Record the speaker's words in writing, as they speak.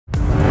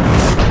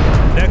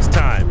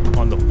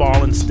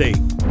fallen state.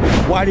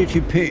 Why did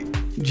you pick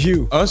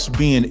Jew? Us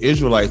being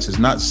Israelites is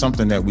not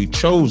something that we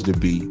chose to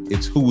be.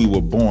 It's who we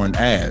were born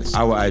as.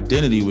 Our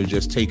identity was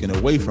just taken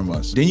away from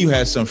us. Then you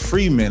had some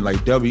free men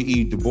like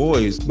W.E. Du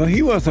Bois. But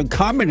he was a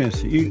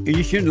communist.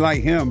 You shouldn't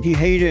like him. He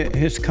hated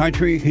his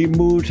country. He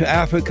moved to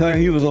Africa.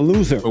 He was a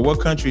loser. But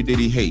what country did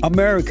he hate?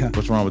 America.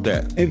 What's wrong with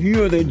that? If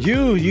you are the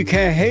Jews, you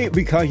can't hate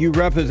because you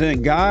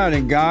represent God,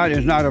 and God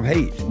is not of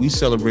hate. We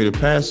celebrate a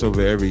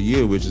Passover every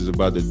year, which is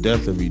about the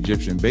death of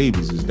Egyptian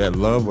babies. Is that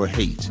love or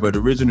hate? But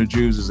original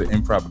Jews is an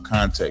improper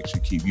context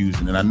you keep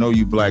using, and I know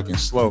you black and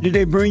slow. Did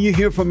they bring you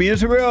here from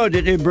Israel, or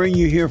did they bring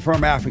you here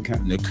from Africa?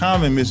 And the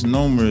common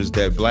misnomer is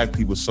that black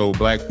people sold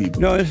black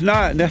people. No, it's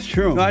not. That's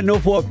true. I know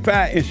for a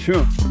fact it's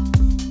true.